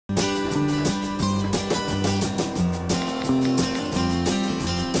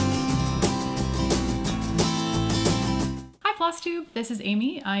Flosstube, this is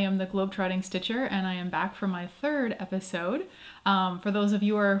Amy. I am the Globetrotting Stitcher, and I am back for my third episode. For those of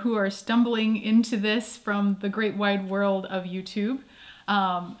you who are stumbling into this from the great wide world of YouTube,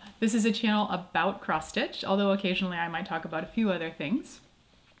 this is a channel about cross stitch, although occasionally I might talk about a few other things.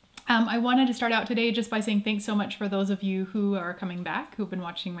 I wanted to start out today just by saying thanks so much for those of you who are coming back, who've been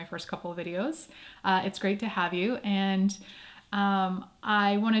watching my first couple of videos. It's great to have you, and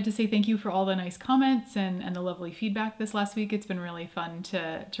I wanted to say thank you for all the nice comments and the lovely feedback this last week. It's been really fun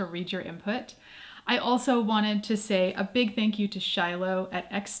to read your input. I also wanted to say a big thank you to Shiloh at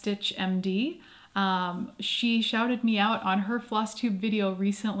XStitchMD. She shouted me out on her Flosstube video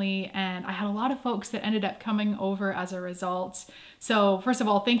recently, and I had a lot of folks that ended up coming over as a result. So first of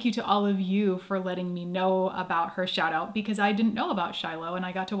all, thank you to all of you for letting me know about her shout out, because I didn't know about Shiloh and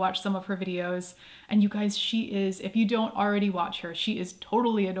I got to watch some of her videos. And you guys, she is, if you don't already watch her, she is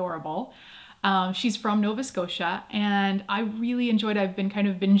totally adorable. She's from Nova Scotia, and I really enjoyed, I've been kind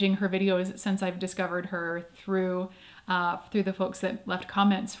of binging her videos since I've discovered her through the folks that left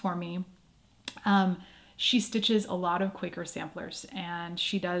comments for me. She stitches a lot of Quaker samplers, and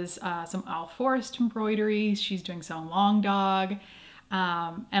she does some Owl Forest embroidery. She's doing some Long Dog,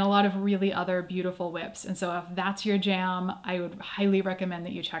 and a lot of really other beautiful whips. And so if that's your jam, I would highly recommend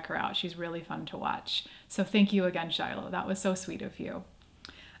that you check her out. She's really fun to watch. So thank you again, Shiloh. That was so sweet of you.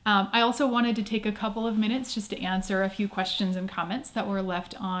 I also wanted to take a couple of minutes just to answer a few questions and comments that were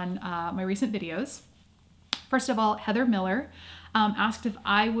left on my recent videos. First of all, Heather Miller asked if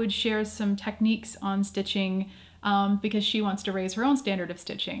I would share some techniques on stitching because she wants to raise her own standard of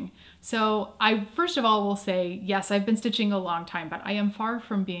stitching. So I first of all will say, yes, I've been stitching a long time, but I am far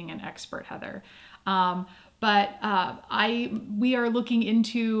from being an expert, Heather. We are looking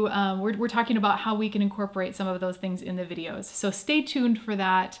into, we're talking about how we can incorporate some of those things in the videos. So stay tuned for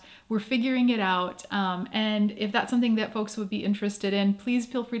that. We're figuring it out. And if that's something that folks would be interested in, please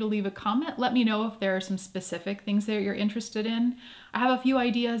feel free to leave a comment. Let me know if there are some specific things that you're interested in. I have a few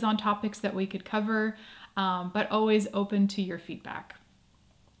ideas on topics that we could cover, but always open to your feedback.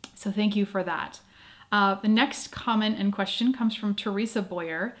 So thank you for that. The next comment and question comes from Teresa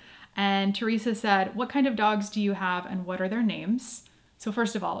Boyer. And Teresa said, what kind of dogs do you have and what are their names? So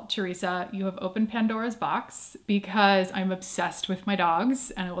first of all, Teresa, you have opened Pandora's box because I'm obsessed with my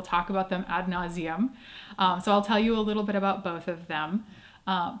dogs and I will talk about them ad nauseum. So I'll tell you a little bit about both of them.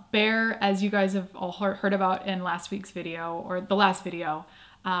 Bear, as you guys have all heard about in last week's video, or the last video,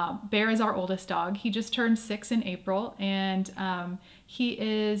 Bear is our oldest dog. He just turned 6 in April, and he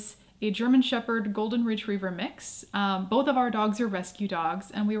is a German Shepherd Golden Retriever mix. Both of our dogs are rescue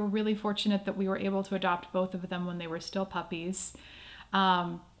dogs, and we were really fortunate that we were able to adopt both of them when they were still puppies.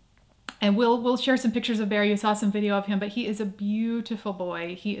 And we'll share some pictures of Bear. You saw some video of him, but he is a beautiful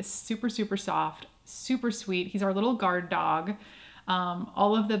boy. He is super, super soft, super sweet. He's our little guard dog.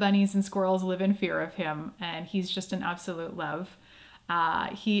 All of the bunnies and squirrels live in fear of him, and he's just an absolute love.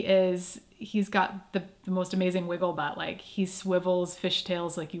 He's got the most amazing wiggle butt. Like, he swivels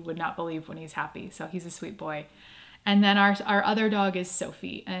fishtails like you would not believe when he's happy. So he's a sweet boy. And then our other dog is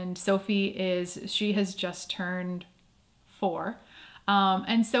Sophie, and Sophie she has just turned 4.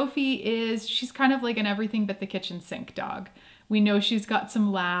 And Sophie she's kind of like an everything but the kitchen sink dog. We know she's got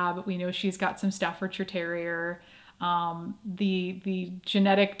some lab. We know she's got some Staffordshire Terrier. The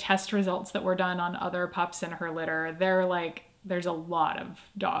genetic test results that were done on other pups in her litter, there's a lot of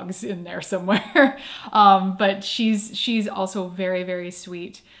dogs in there somewhere. But she's also very, very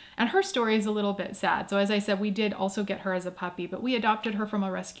sweet. And her story is a little bit sad. So as I said, we did also get her as a puppy, but we adopted her from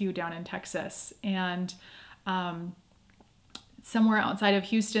a rescue down in Texas. And somewhere outside of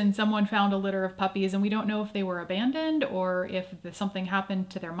Houston, someone found a litter of puppies, and we don't know if they were abandoned or if something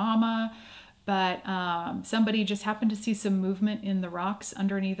happened to their mama. But somebody just happened to see some movement in the rocks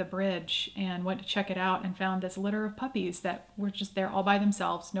underneath a bridge and went to check it out and found this litter of puppies that were just there all by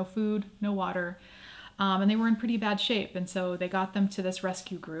themselves, no food, no water, and they were in pretty bad shape. And so they got them to this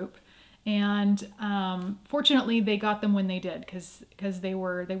rescue group, and fortunately they got them when they did, because they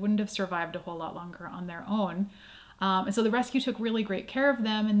wouldn't have survived a whole lot longer on their own. And so the rescue took really great care of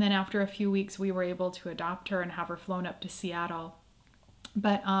them, and then after a few weeks we were able to adopt her and have her flown up to Seattle.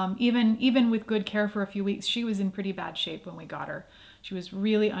 But even with good care for a few weeks, she was in pretty bad shape when we got her. She was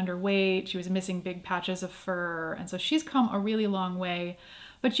really underweight. She was missing big patches of fur. And so she's come a really long way.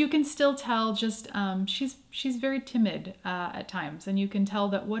 But you can still tell just she's very timid at times. And you can tell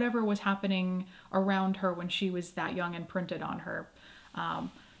that whatever was happening around her when she was that young imprinted on her.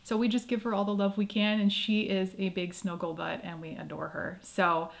 So we just give her all the love we can, and she is a big snuggle butt, and we adore her.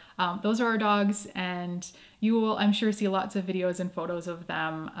 So those are our dogs, and you will, I'm sure, see lots of videos and photos of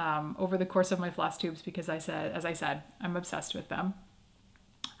them over the course of my Flosstubes, because as I said, I'm obsessed with them.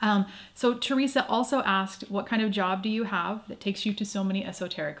 So Teresa also asked, what kind of job do you have that takes you to so many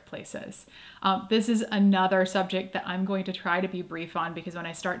esoteric places? This is another subject that I'm going to try to be brief on, because when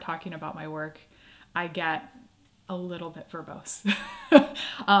I start talking about my work, I get a little bit verbose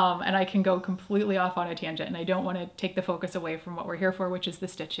and I can go completely off on a tangent, and I don't want to take the focus away from what we're here for, which is the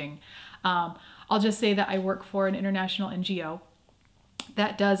stitching. I'll just say that I work for an international NGO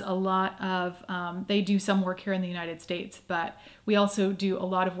that does a lot of, they do some work here in the United States, but we also do a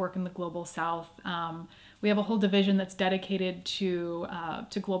lot of work in the global South. We have a whole division that's dedicated to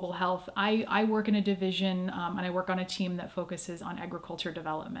global health. I work in a division and I work on a team that focuses on agriculture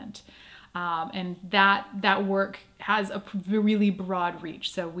development. And that work has a really broad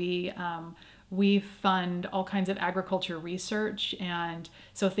reach. So we fund all kinds of agriculture research, and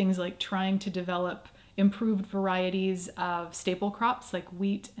so things like trying to develop improved varieties of staple crops like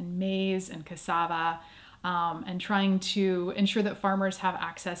wheat and maize and cassava, and trying to ensure that farmers have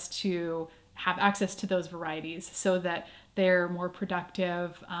access to those varieties so that they're more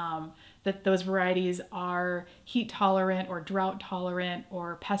productive, that those varieties are heat tolerant or drought tolerant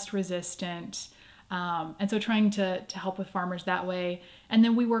or pest resistant. And so trying to help with farmers that way. And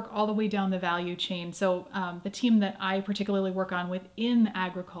then we work all the way down the value chain. So the team that I particularly work on within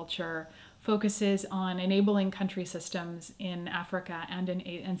agriculture focuses on enabling country systems in Africa and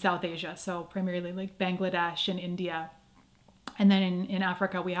in South Asia. So primarily like Bangladesh and India. And then in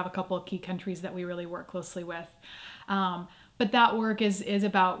Africa, we have a couple of key countries that we really work closely with. But that work is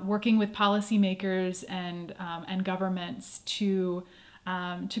about working with policymakers and governments to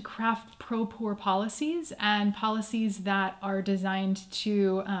craft pro-poor policies, and policies that are designed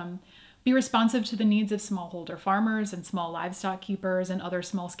to be responsive to the needs of smallholder farmers and small livestock keepers and other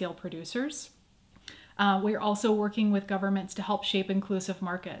small-scale producers. We're also working with governments to help shape inclusive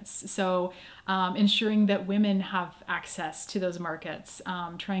markets. So ensuring that women have access to those markets,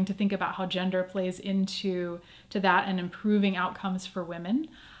 trying to think about how gender plays into that and improving outcomes for women.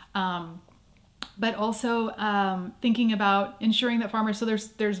 But also thinking about ensuring that farmers, so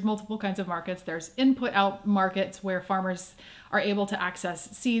there's multiple kinds of markets. There's input-out markets where farmers are able to access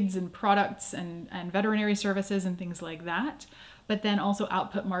seeds and products and veterinary services and things like that. But then also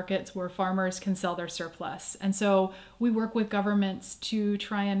output markets where farmers can sell their surplus. And so we work with governments to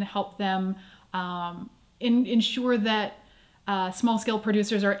try and help them ensure that small-scale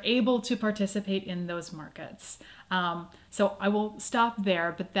producers are able to participate in those markets. So I will stop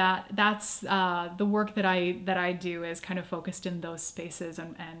there, but that's the work that I do is kind of focused in those spaces,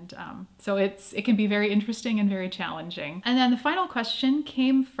 and so it can be very interesting and very challenging. And then the final question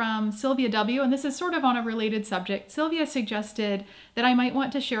came from Sylvia W, and this is sort of on a related subject. Sylvia suggested that I might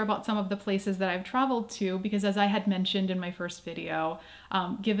want to share about some of the places that I've traveled to, because as I had mentioned in my first video,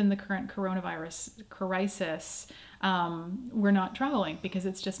 given the current coronavirus crisis, we're not traveling because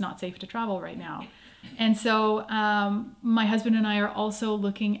it's just not safe to travel right now. And so my husband and I are also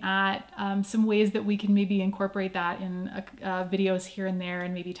looking at some ways that we can maybe incorporate that in videos here and there,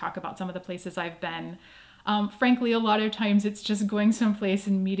 and maybe talk about some of the places I've been. Frankly, a lot of times it's just going someplace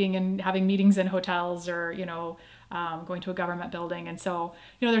and meeting and having meetings in hotels, or going to a government building. And so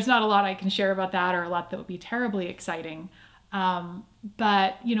there's not a lot I can share about that, or a lot that would be terribly exciting.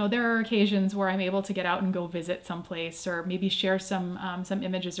 But there are occasions where I'm able to get out and go visit someplace, or maybe share some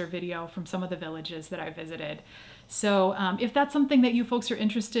images or video from some of the villages that I visited. So if that's something that you folks are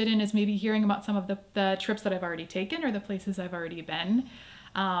interested in, is maybe hearing about some of the trips that I've already taken or the places I've already been,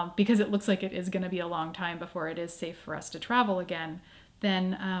 because it looks like it is going to be a long time before it is safe for us to travel again,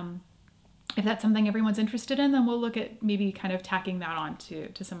 then if that's something everyone's interested in, then we'll look at maybe kind of tacking that on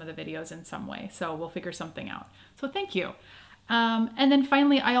to some of the videos in some way. So we'll figure something out. So thank you. And then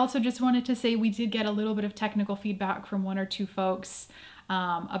finally, I also just wanted to say we did get a little bit of technical feedback from one or two folks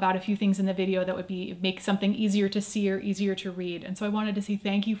about a few things in the video that would make something easier to see or easier to read. And so I wanted to say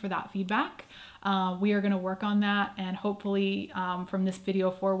thank you for that feedback. We are going to work on that, and hopefully from this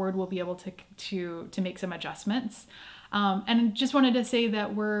video forward, we'll be able to make some adjustments. And just wanted to say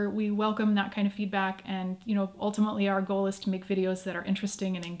that we welcome that kind of feedback, and ultimately our goal is to make videos that are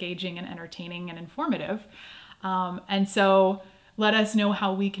interesting and engaging and entertaining and informative. And so let us know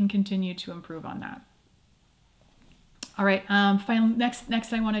how we can continue to improve on that. All right,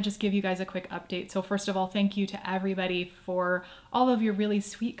 next I want to just give you guys a quick update. So first of all, thank you to everybody for all of your really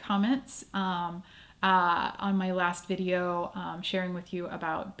sweet comments on my last video, sharing with you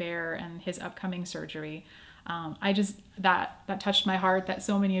about Bear and his upcoming surgery. I just, that touched my heart, that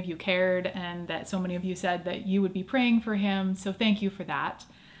so many of you cared and that so many of you said that you would be praying for him. So thank you for that.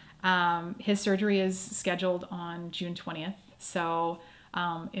 His surgery is scheduled on June 20th. So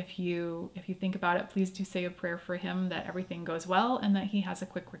if you think about it, please do say a prayer for him, that everything goes well and that he has a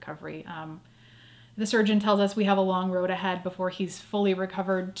quick recovery. The surgeon tells us we have a long road ahead before he's fully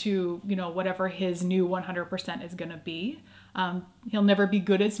recovered to, you know, whatever his new 100% is going to be. He'll never be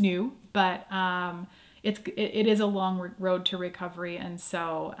good as new, but it is a long road to recovery. And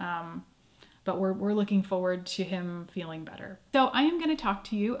so, but we're looking forward to him feeling better. So I am going to talk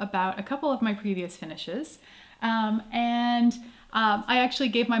to you about a couple of my previous finishes. I actually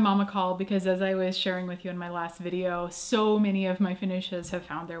gave my mom a call because, as I was sharing with you in my last video, so many of my finishes have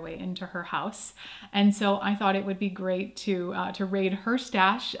found their way into her house. And so I thought it would be great to raid her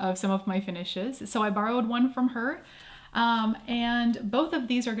stash of some of my finishes. So I borrowed one from her. And both of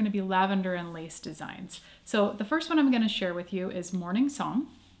these are going to be lavender and lace designs. So the first one I'm going to share with you is Morning Song.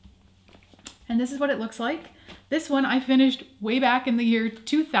 And this is what it looks like. This one I finished way back in the year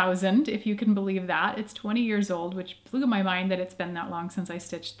 2000, if you can believe that. It's 20 years old, which blew my mind that it's been that long since I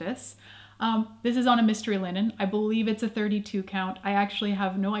stitched this. This is on a mystery linen. I believe it's a 32 count. I actually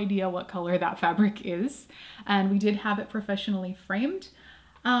have no idea what color that fabric is. And we did have it professionally framed.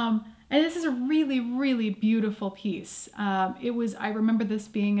 And this is a really, really beautiful piece. I remember this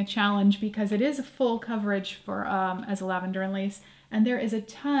being a challenge because it is a full coverage for as a lavender and lace. And there is a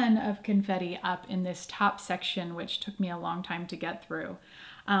ton of confetti up in this top section, which took me a long time to get through.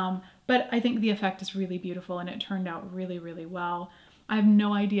 But I think the effect is really beautiful and it turned out really, really well. I have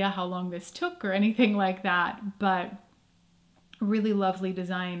no idea how long this took or anything like that, but really lovely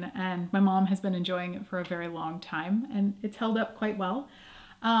design. And my mom has been enjoying it for a very long time and it's held up quite well.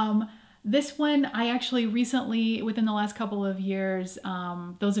 This one, I actually recently, within the last couple of years,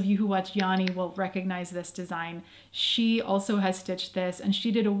 those of you who watch Yanni will recognize this design. She also has stitched this and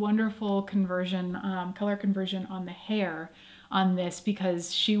she did a wonderful conversion, color conversion on the hair on this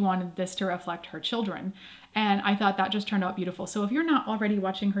because she wanted this to reflect her children. And I thought that just turned out beautiful. So if you're not already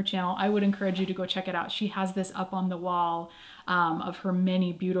watching her channel, I would encourage you to go check it out. She has this up on the wall of her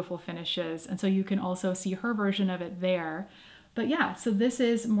many beautiful finishes. And so you can also see her version of it there. But yeah, so this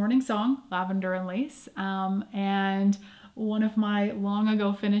is Morning Song, lavender and lace, and one of my long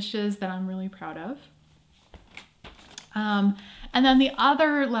ago finishes that I'm really proud of. And then the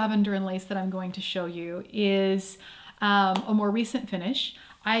other lavender and lace that I'm going to show you is a more recent finish.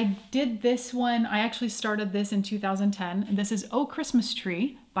 I did this one, I actually started this in 2010, and this is Oh Christmas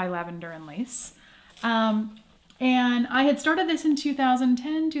Tree by Lavender and Lace. And I had started this in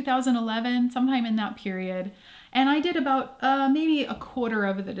 2010, 2011, sometime in that period. And I did about maybe a quarter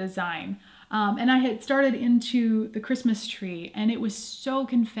of the design. And I had started into the Christmas tree and it was so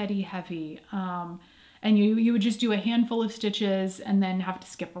confetti heavy. And you would just do a handful of stitches and then have to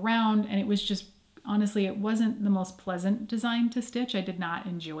skip around. And it was just, honestly, it wasn't the most pleasant design to stitch. I did not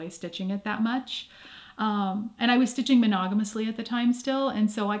enjoy stitching it that much. And I was stitching monogamously at the time still. And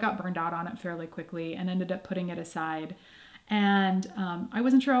so I got burned out on it fairly quickly and ended up putting it aside. And I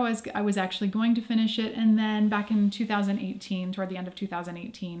wasn't sure I was actually going to finish it. And then back in 2018, toward the end of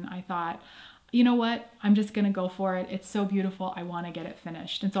 2018, I thought, you know what? I'm just going to go for it. It's so beautiful. I want to get it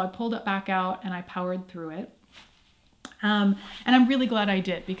finished. And so I pulled it back out and I powered through it. And I'm really glad I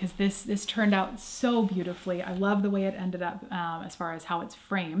did because this turned out so beautifully. I love the way it ended up as far as how it's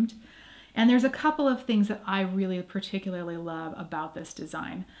framed. And there's a couple of things that I really particularly love about this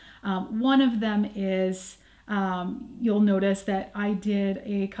design. One of them is you'll notice that I did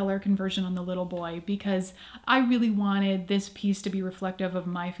a color conversion on the little boy because I really wanted this piece to be reflective of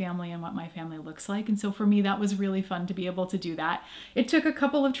my family and what my family looks like. And so for me, that was really fun to be able to do that. It took a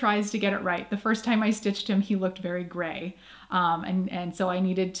couple of tries to get it right. The first time I stitched him, he looked very gray. And so I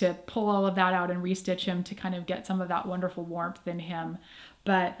needed to pull all of that out and restitch him to kind of get some of that wonderful warmth in him.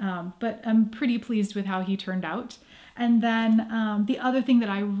 But I'm pretty pleased with how he turned out. And then the other thing that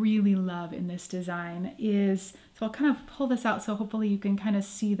I really love in this design is, so I'll kind of pull this out so hopefully you can kind of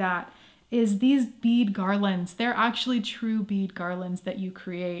see that, is these bead garlands. They're actually true bead garlands that you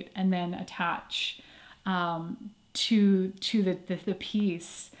create and then attach to the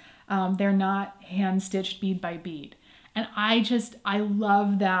piece. They're not hand-stitched bead by bead. And I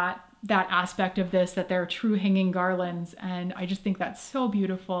love that aspect of this, that they're true hanging garlands. And I just think that's so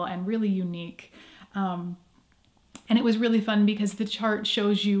beautiful and really unique. And it was really fun because the chart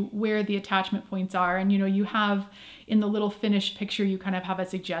shows you where the attachment points are. And, you know, you have in the little finished picture, you kind of have a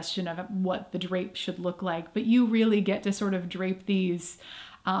suggestion of what the drape should look like, but you really get to sort of drape these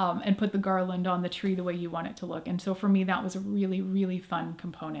and put the garland on the tree the way you want it to look. And so for me, that was a really, really fun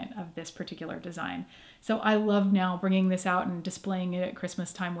component of this particular design. So I love now bringing this out and displaying it at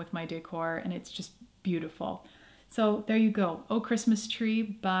Christmas time with my decor, and it's just beautiful. So there you go. Oh Christmas Tree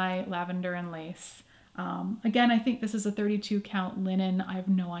by Lavender and Lace. Again, I think this is a 32 count linen. I have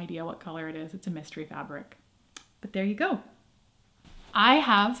no idea what color it is. It's a mystery fabric. But there you go. I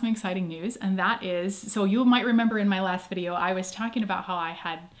have some exciting news, and that is, so you might remember in my last video, I was talking about how I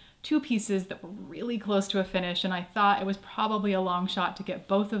had 2 pieces that were really close to a finish, and I thought it was probably a long shot to get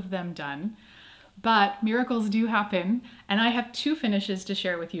both of them done. But miracles do happen, and I have 2 finishes to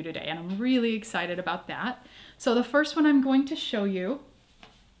share with you today, and I'm really excited about that. So the first one I'm going to show you,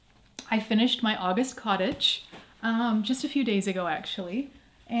 I finished my August cottage just a few days ago, actually.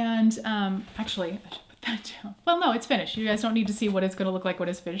 And actually, I should put that down. Well, no, it's finished. You guys don't need to see what it's going to look like when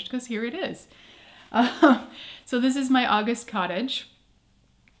it's finished, because here it is. So this is my August cottage.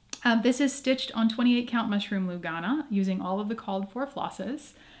 This is stitched on 28 count mushroom Lugana using all of the called for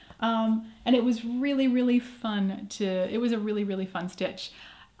flosses. And it was really, really fun it was a really, really fun stitch.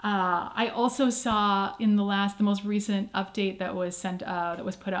 I also saw in the most recent update that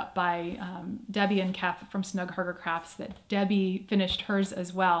was put up by Debbie and Kath from Snug Harbor Crafts, that Debbie finished hers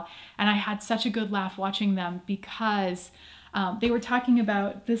as well. And I had such a good laugh watching them, because they were talking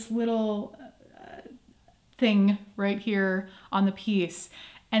about this little thing right here on the piece.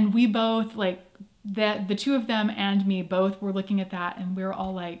 And we both, like, the 2 of them and me both were looking at that, and we were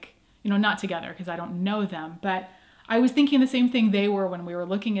all like, you know, not together because I don't know them, but I was thinking the same thing they were when we were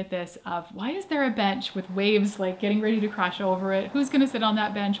looking at this, of why is there a bench with waves like getting ready to crash over it? Who's going to sit on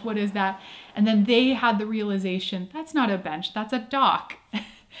that bench? What is that? And then they had the realization, that's not a bench, that's a dock.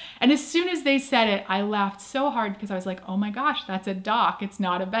 And as soon as they said it, I laughed so hard, because I was like, oh my gosh, that's a dock, it's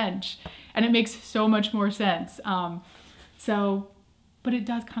not a bench. And it makes so much more sense. But it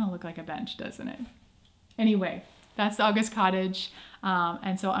does kind of look like a bench, doesn't it? Anyway, that's the August cottage.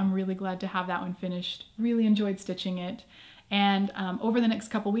 And so I'm really glad to have that one finished. Really enjoyed stitching it. And over the next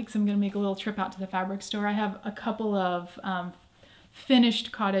couple weeks, I'm going to make a little trip out to the fabric store. I have a couple of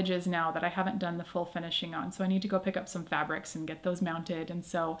finished cottages now that I haven't done the full finishing on. So I need to go pick up some fabrics and get those mounted. And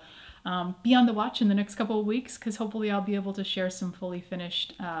so be on the watch in the next couple of weeks, because hopefully I'll be able to share some fully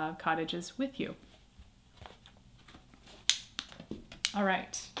finished cottages with you. All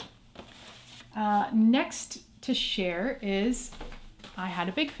right. Next to share is I had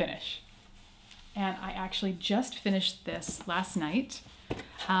a big finish, and I actually just finished this last night.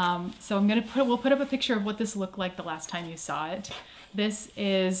 So we'll put up a picture of what this looked like the last time you saw it. This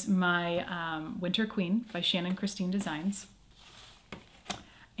is my Winter Queen by Shannon Christine Designs.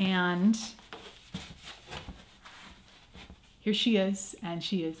 And here she is, and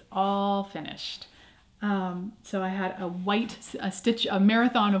she is all finished. So I had a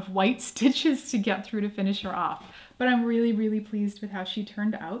marathon of white stitches to get through to finish her off. But I'm really, really pleased with how she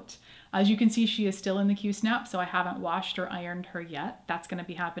turned out. As you can see, she is still in the Q-snap, so I haven't washed or ironed her yet. That's going to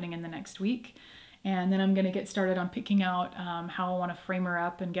be happening in the next week. And then I'm going to get started on picking out how I want to frame her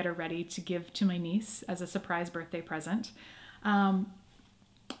up and get her ready to give to my niece as a surprise birthday present.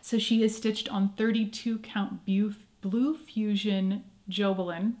 So she is stitched on 32 count Blue Fusion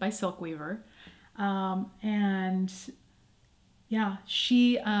Jobelin by Silk Weaver. And yeah,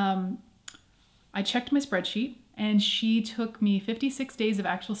 I checked my spreadsheet, and she took me 56 days of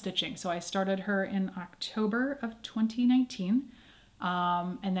actual stitching. So I started her in October of 2019,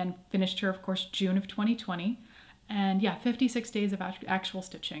 and then finished her, of course, June of 2020. And yeah, 56 days of actual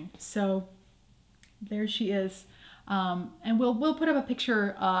stitching. So there she is. And we'll put up a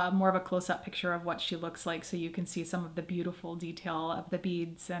picture, more of a close-up picture of what she looks like, so you can see some of the beautiful detail of the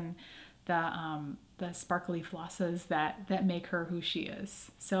beads and the sparkly flosses that make her who she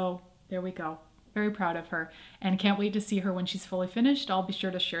is. So there we go. Very proud of her, and can't wait to see her when she's fully finished. I'll be sure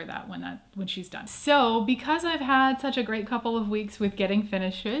to share that when she's done. So because I've had such a great couple of weeks with getting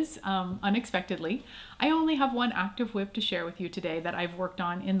finishes unexpectedly, I only have one active WIP to share with you today that I've worked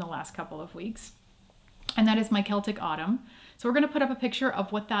on in the last couple of weeks, and that is my Celtic Autumn. So we're going to put up a picture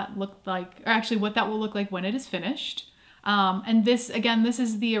of what that looked like, or actually what that will look like when it is finished. And this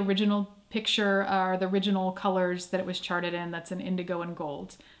is the original picture, or the original colors that it was charted in. That's an indigo and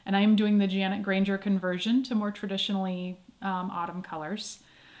gold. And I am doing the Janet Granger conversion to more traditionally autumn colors.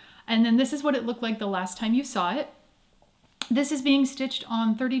 And then this is what it looked like the last time you saw it. This is being stitched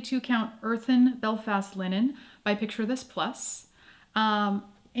on 32 count Earthen Belfast linen by Picture This Plus.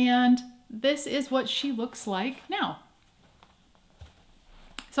 And this is what she looks like now.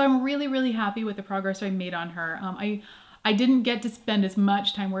 So I'm really, really happy with the progress I made on her. I didn't get to spend as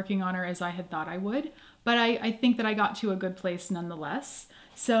much time working on her as I had thought I would, but I think that I got to a good place nonetheless.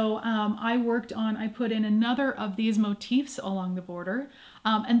 So I put in another of these motifs along the border,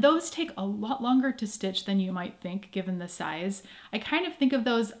 and those take a lot longer to stitch than you might think given the size. I kind of think of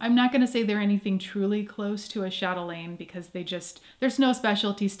those, I'm not going to say they're anything truly close to a chatelaine because there's no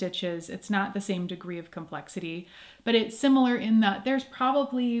specialty stitches. It's not the same degree of complexity, but it's similar in that there's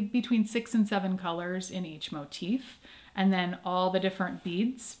probably between 6 and 7 colors in each motif, and then all the different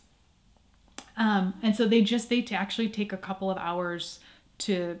beads. And so they actually take a couple of hours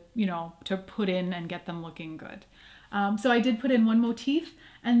to put in and get them looking good. So I did put in one motif,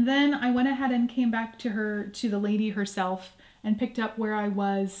 and then I went ahead and came back to the lady herself and picked up where I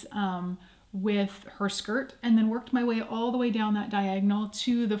was with her skirt, and then worked my way all the way down that diagonal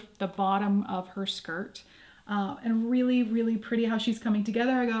to the bottom of her skirt. And really, really pretty how she's coming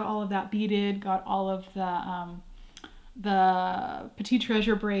together. I got all of that beaded, got all of the Petite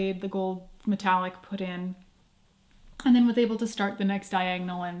Treasure braid, the gold metallic put in, and then was able to start the next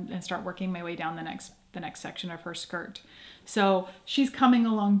diagonal and start working my way down the next section of her skirt. So she's coming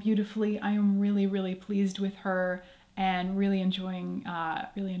along beautifully. I am really, really pleased with her and really enjoying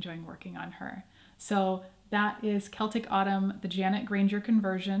working on her. So that is Celtic Autumn, the Janet Granger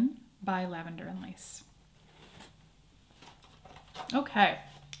conversion by Lavender and Lace. Okay.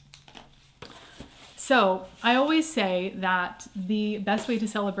 So I always say that the best way to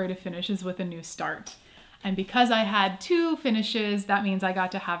celebrate a finish is with a new start. And because I had 2 finishes, that means I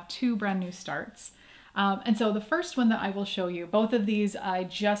got to have 2 brand new starts. And so the first one that I will show you, both of these I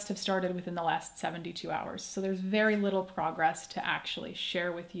just have started within the last 72 hours. So there's very little progress to actually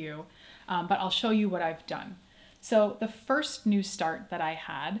share with you, but I'll show you what I've done. So the first new start that I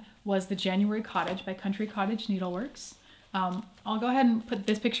had was the January Cottage by Country Cottage Needleworks. I'll go ahead and put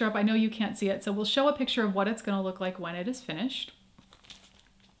this picture up. I know you can't see it, so we'll show a picture of what it's going to look like when it is finished.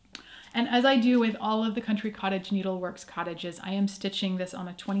 And as I do with all of the Country Cottage Needleworks cottages, I am stitching this on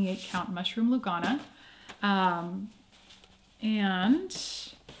a 28 count mushroom Lugana. And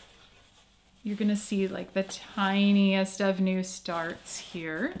you're going to see like the tiniest of new starts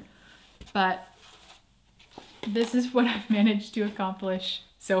here, but this is what I've managed to accomplish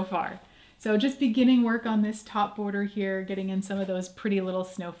so far. So just beginning work on this top border here, getting in some of those pretty little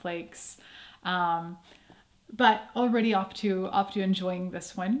snowflakes, but already off to enjoying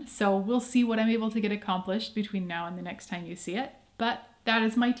this one. So we'll see what I'm able to get accomplished between now and the next time you see it. But that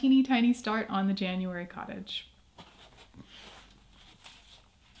is my teeny tiny start on the January Cottage.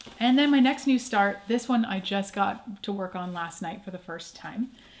 And then my next new start, this one I just got to work on last night for the first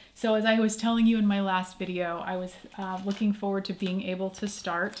time. So as I was telling you in my last video, I was looking forward to being able to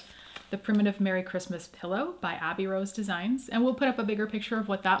start the Primitive Merry Christmas Pillow by Abby Rose Designs. And we'll put up a bigger picture of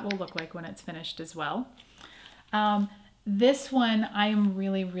what that will look like when it's finished as well. This one I am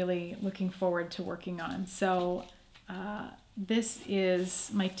really, really looking forward to working on. So this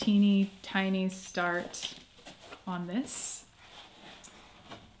is my teeny tiny start on this.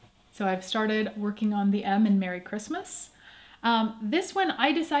 So I've started working on the M in Merry Christmas. This one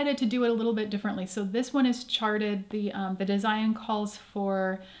I decided to do it a little bit differently. So this one is charted, the design calls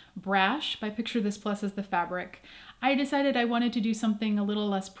for Brash by Picture This Plus as the fabric. I decided I wanted to do something a little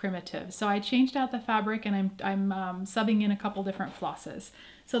less primitive. So I changed out the fabric and I'm subbing in a couple different flosses.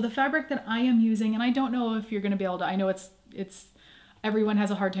 So the fabric that I am using, and I don't know if you're gonna be able to, I know everyone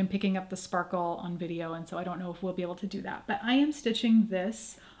has a hard time picking up the sparkle on video, and so I don't know if we'll be able to do that. But I am stitching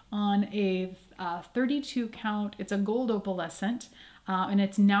this on a 32 count, it's a gold opalescent, and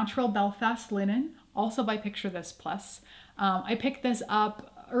it's natural Belfast linen, also by Picture This Plus. I picked this up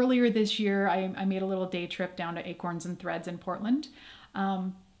earlier this year. I made a little day trip down to Acorns and Threads in Portland.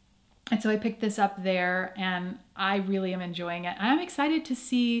 And so I picked this up there and I really am enjoying it. I'm excited to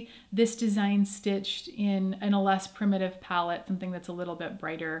see this design stitched in a less primitive palette, something that's a little bit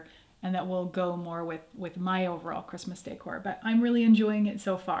brighter and that will go more with my overall Christmas decor. But I'm really enjoying it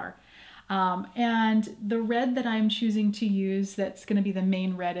so far. And the red that I'm choosing to use, that's going to be the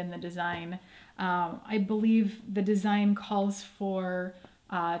main red in the design, I believe the design calls for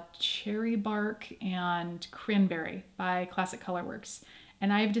Cherry Bark and Cranberry by Classic Colorworks.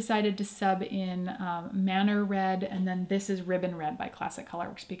 And I've decided to sub in Manor Red, and then this is Ribbon Red by Classic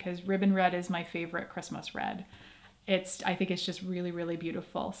Colorworks because Ribbon Red is my favorite Christmas red. I think it's just really, really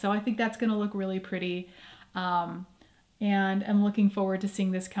beautiful. So I think that's going to look really pretty. And I'm looking forward to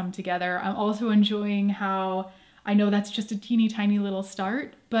seeing this come together. I'm also enjoying how, I know that's just a teeny tiny little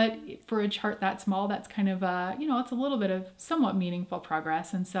start, but for a chart that small, that's kind of it's a little bit of somewhat meaningful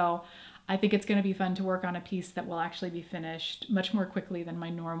progress. And so I think it's going to be fun to work on a piece that will actually be finished much more quickly than my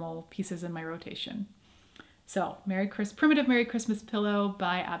normal pieces in my rotation. So Primitive Merry Christmas Pillow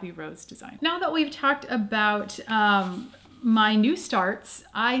by Abby Rose Design. Now that we've talked about my new starts,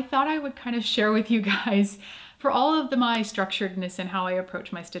 I thought I would kind of share with you guys for all of my structuredness and how I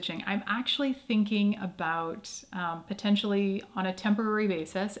approach my stitching. I'm actually thinking about potentially on a temporary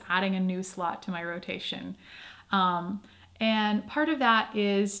basis adding a new slot to my rotation. And part of that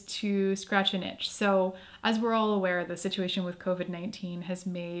is to scratch an itch. So as we're all aware, the situation with COVID-19 has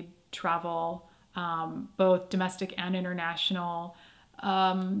made travel, both domestic and international,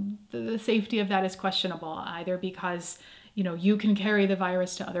 the safety of that is questionable, either because you can carry the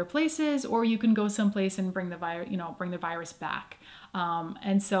virus to other places, or you can go someplace and bring the virus back.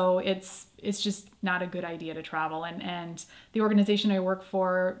 And so it's just not a good idea to travel. And the organization I work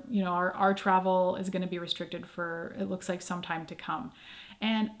for, our travel is going to be restricted for, it looks like, some time to come.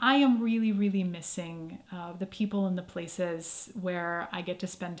 And I am really, really missing the people and the places where I get to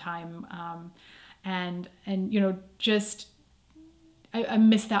spend time. I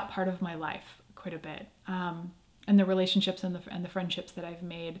miss that part of my life quite a bit. And the relationships and the friendships that I've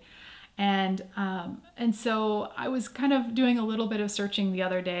made. And so I was kind of doing a little bit of searching the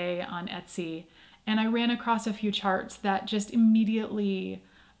other day on Etsy, and I ran across a few charts that just immediately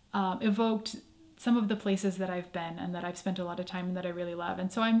evoked some of the places that I've been and that I've spent a lot of time and that I really love.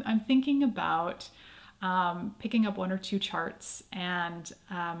 And so I'm thinking about picking up one or two charts and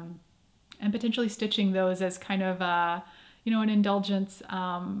potentially stitching those as kind of an indulgence,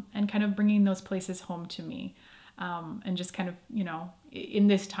 and kind of bringing those places home to me. And just kind of, in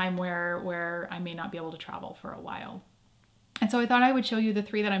this time where I may not be able to travel for a while. And so I thought I would show you the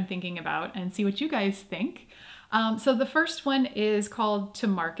three that I'm thinking about and see what you guys think. So the first one is called To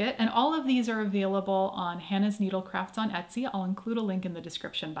Market, and all of these are available on Hannah's Needlecrafts on Etsy. I'll include a link in the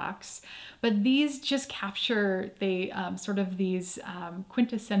description box. But these just capture sort of these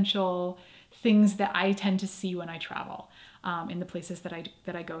quintessential things that I tend to see when I travel in the places that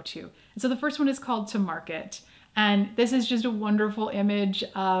I go to. And so the first one is called To Market. And this is just a wonderful image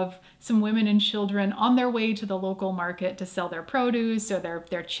of some women and children on their way to the local market to sell their produce or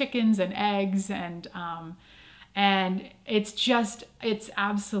their chickens and eggs, and it's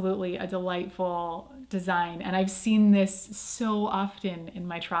absolutely a delightful design. And I've seen this so often in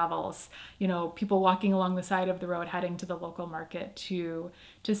my travels, people walking along the side of the road heading to the local market to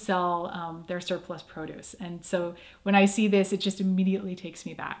sell their surplus produce. And so when I see this, it just immediately takes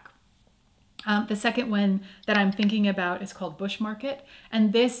me back. The second one that I'm thinking about is called Bush Market,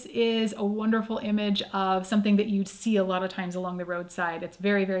 and this is a wonderful image of something that you'd see a lot of times along the roadside. It's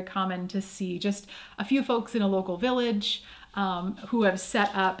very, very common to see just a few folks in a local village who have set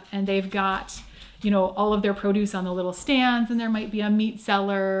up, and they've got all of their produce on the little stands, and there might be a meat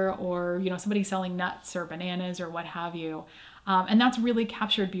seller or somebody selling nuts or bananas or what have you. And that's really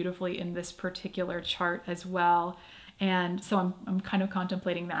captured beautifully in this particular chart as well. And so I'm kind of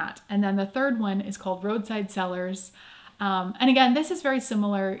contemplating that. And then the third one is called Roadside Sellers. And again, this is very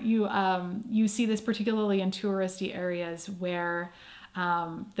similar. You see this particularly in touristy areas where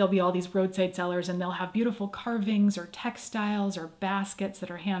there'll be all these roadside sellers, and they'll have beautiful carvings or textiles or baskets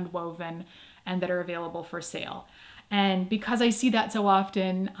that are hand woven and that are available for sale. And because I see that so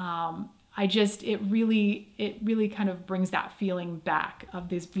often, it really kind of brings that feeling back of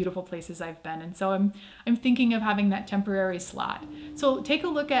these beautiful places I've been. And so I'm thinking of having that temporary slot. So take a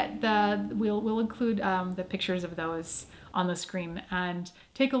look at we'll include the pictures of those on the screen, and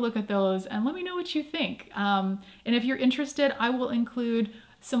take a look at those and let me know what you think. And if you're interested, I will include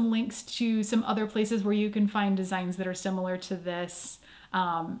some links to some other places where you can find designs that are similar to this.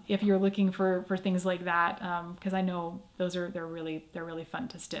 If you're looking for things like that, because I know they're really fun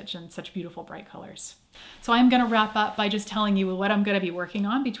to stitch and such beautiful bright colors. So I'm going to wrap up by just telling you what I'm going to be working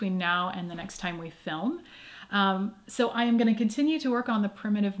on between now and the next time we film. So I am going to continue to work on the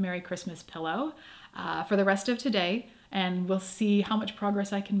Primitive Merry Christmas Pillow for the rest of today, and we'll see how much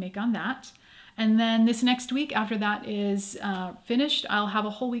progress I can make on that. And then this next week, after that is finished, I'll have a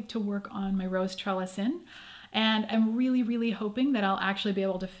whole week to work on my rose trellis in. And I'm really, really hoping that I'll actually be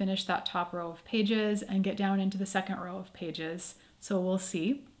able to finish that top row of pages and get down into the second row of pages. So we'll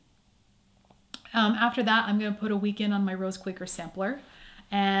see. After that, I'm going to put a week in on my Rose Quaker sampler.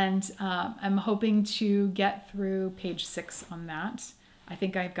 And I'm hoping to get through page 6 on that. I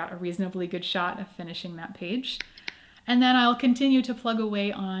think I've got a reasonably good shot of finishing that page. And then I'll continue to plug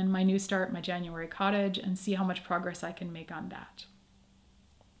away on my new start, my January cottage, and see how much progress I can make on that.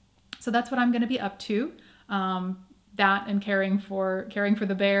 So that's what I'm going to be up to. That and caring for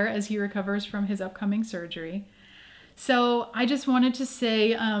the bear as he recovers from his upcoming surgery. So I just wanted to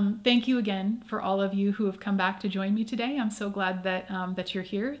say thank you again for all of you who have come back to join me today. I'm so glad that that you're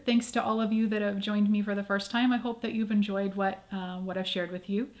here. Thanks to all of you that have joined me for the first time. I hope that you've enjoyed what I've shared with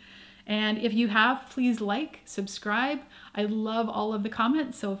you. And if you have, please like, subscribe. I love all of the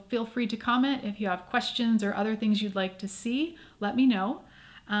comments, so feel free to comment. If you have questions or other things you'd like to see, let me know.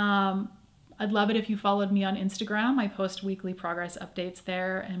 I'd love it if you followed me on Instagram. I post weekly progress updates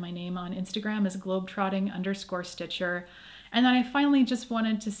there, and my name on Instagram is globetrotting_Stitcher. And then I finally just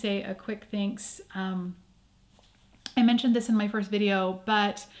wanted to say a quick thanks. I mentioned this in my first video,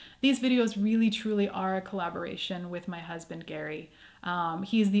 but these videos really truly are a collaboration with my husband, Gary.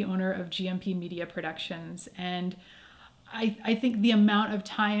 He's the owner of GMP Media Productions, and I think the amount of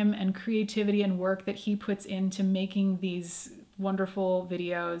time and creativity and work that he puts into making these wonderful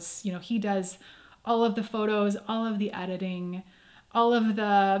videos, you know, he does all of the photos, all of the editing, all of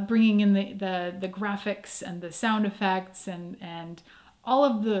the bringing in the graphics and the sound effects and all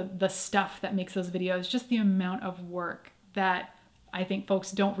of the stuff that makes those videos, just the amount of work that I think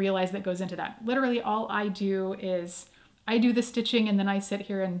folks don't realize that goes into that. Literally all I do is I do the stitching and then I sit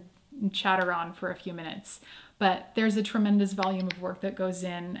here and chatter on for a few minutes. But there's a tremendous volume of work that goes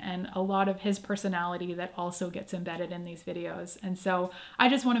in and a lot of his personality that also gets embedded in these videos. And so I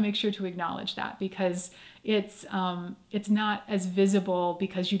just want to make sure to acknowledge that because it's not as visible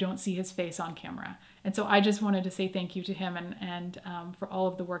because you don't see his face on camera. And so I just wanted to say thank you to him and for all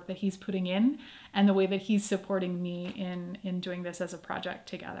of the work that he's putting in and the way that he's supporting me in doing this as a project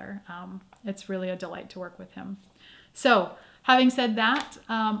together. It's really a delight to work with him. So having said that,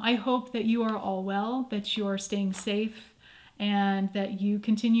 I hope that you are all well, that you're staying safe, and that you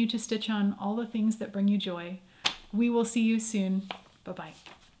continue to stitch on all the things that bring you joy. We will see you soon.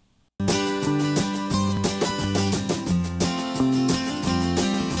 Bye-bye.